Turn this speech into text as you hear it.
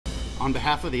On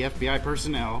behalf of the FBI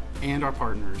personnel and our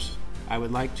partners, I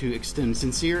would like to extend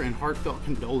sincere and heartfelt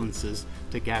condolences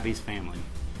to Gabby's family,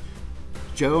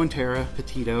 Joe and Tara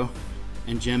Petito,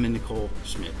 and Jim and Nicole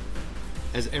Schmidt.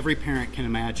 As every parent can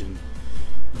imagine,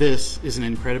 this is an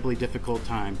incredibly difficult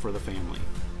time for the family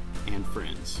and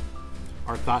friends.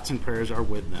 Our thoughts and prayers are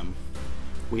with them.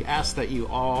 We ask that you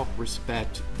all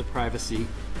respect the privacy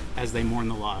as they mourn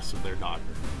the loss of their daughter.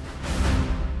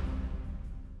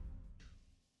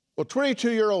 Well,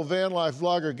 22-year-old van life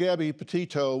vlogger Gabby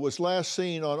Petito was last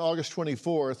seen on August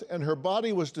 24th, and her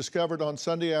body was discovered on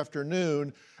Sunday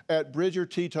afternoon at Bridger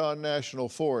Teton National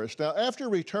Forest. Now, after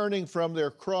returning from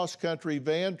their cross-country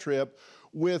van trip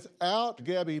without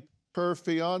Gabby, her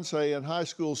fiancé and high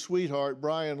school sweetheart,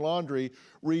 Brian Laundrie,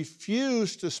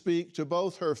 refused to speak to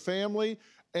both her family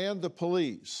and the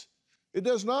police. It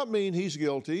does not mean he's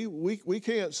guilty. We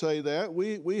can't say that.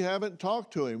 We haven't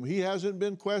talked to him. He hasn't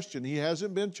been questioned. He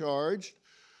hasn't been charged.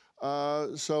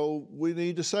 So we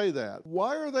need to say that.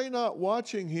 Why are they not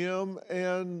watching him,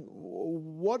 and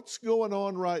what's going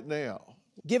on right now?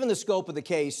 Given the scope of the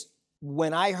case,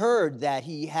 when I heard that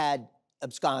he had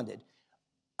absconded,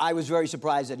 I was very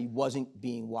surprised that he wasn't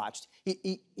being watched.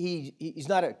 He's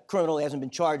not a criminal. He hasn't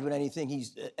been charged with anything.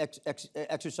 He's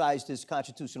exercised his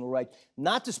constitutional right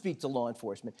not to speak to law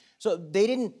enforcement. So they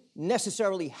didn't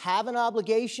necessarily have an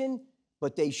obligation,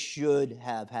 but they should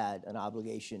have had an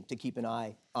obligation to keep an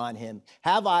eye on him,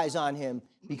 have eyes on him,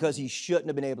 because he shouldn't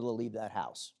have been able to leave that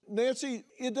house. Nancy,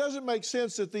 it doesn't make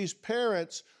sense that these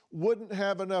parents wouldn't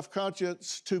have enough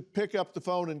conscience to pick up the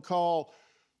phone and call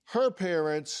her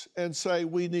parents and say,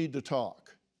 we need to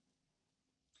talk.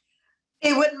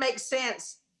 It wouldn't make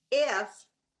sense if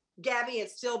Gabby had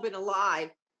still been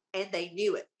alive and they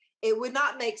knew it. It would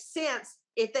not make sense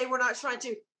if they were not trying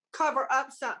to cover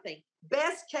up something.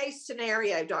 Best case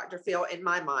scenario, Dr. Phil, in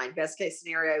my mind, best case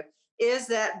scenario is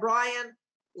that Brian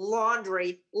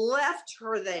Laundrie left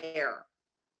her there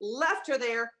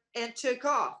and took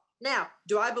off. Now,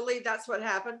 do I believe that's what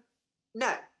happened?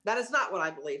 No, that is not what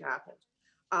I believe happened.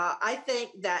 I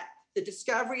think that the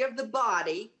discovery of the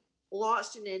body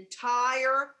launched an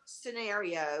entire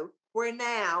scenario where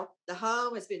now the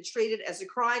home has been treated as a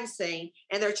crime scene,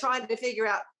 and they're trying to figure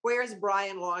out, where's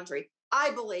Brian Laundrie?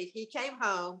 I believe he came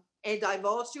home and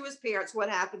divulged to his parents what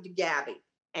happened to Gabby.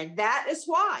 And that is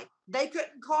why they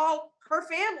couldn't call her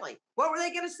family. What were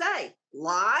they going to say?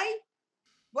 Lie?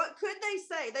 What could they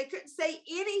say? They couldn't say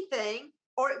anything,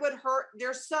 or it would hurt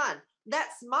their son.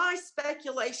 That's my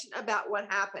speculation about what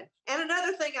happened. And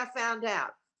another thing I found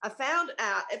out,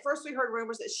 at first we heard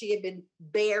rumors that she had been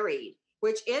buried,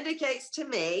 which indicates to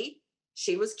me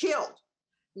she was killed.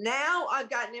 Now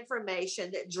I've gotten information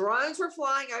that drones were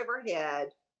flying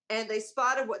overhead and they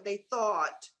spotted what they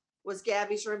thought was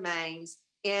Gabby's remains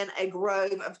in a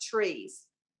grove of trees.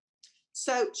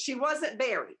 So she wasn't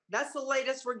buried. That's the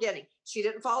latest we're getting. She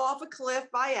didn't fall off a cliff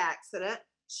by accident.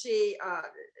 She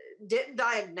didn't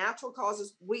die of natural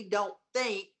causes, we don't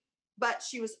think, but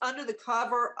she was under the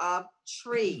cover of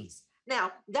trees.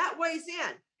 Now, that weighs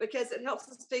in because it helps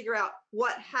us figure out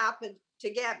what happened to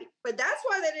Gabby. But that's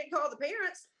why they didn't call the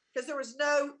parents, because there was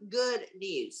no good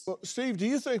news. Well, Steve, do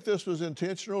you think this was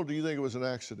intentional, or do you think it was an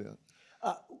accident?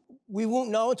 We won't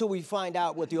know until we find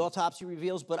out what the autopsy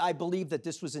reveals, but I believe that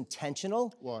this was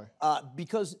intentional. Why?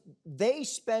 Because they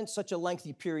spent such a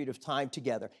lengthy period of time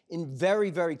together in very,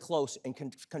 very close and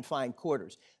confined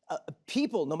quarters.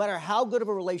 People, no matter how good of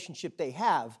a relationship they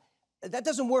have, that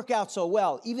doesn't work out so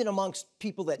well, even amongst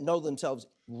people that know themselves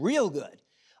real good.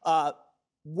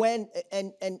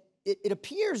 It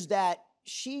appears that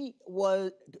she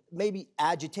was maybe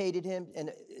agitated him,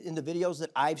 and in the videos that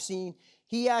I've seen,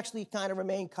 he actually kind of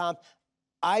remained calm.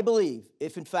 I believe,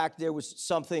 if in fact there was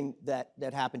something that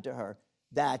happened to her,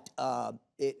 that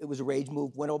it was a rage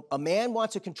move. When a man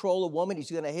wants to control a woman,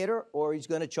 he's going to hit her or he's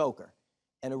going to choke her.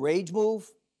 And a rage move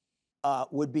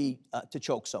would be to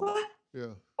choke someone. What? Yeah.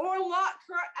 Or lock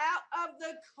her out of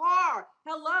the car.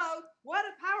 Hello? What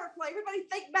a power play. Everybody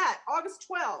think back. August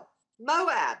 12th,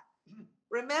 Moab.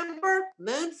 Remember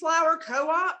Moonflower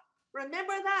Co-op?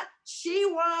 Remember that? She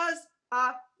was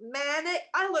manic.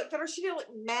 I looked at her. She didn't look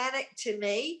manic to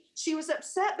me. She was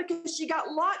upset because she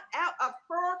got locked out of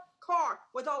her car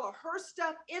with all of her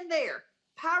stuff in there.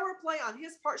 Power play on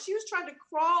his part. She was trying to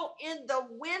crawl in the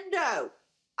window.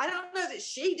 I don't know that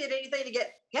she did anything to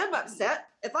get him upset.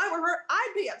 If I were her,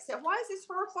 I'd be upset. Why is this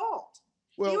her fault?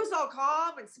 Well, he was all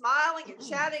calm and smiling and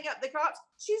chatting up the cops.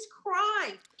 She's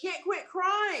crying. Can't quit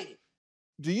crying.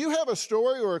 Do you have a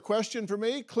story or a question for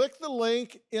me? Click the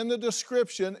link in the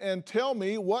description and tell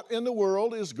me what in the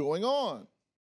world is going on.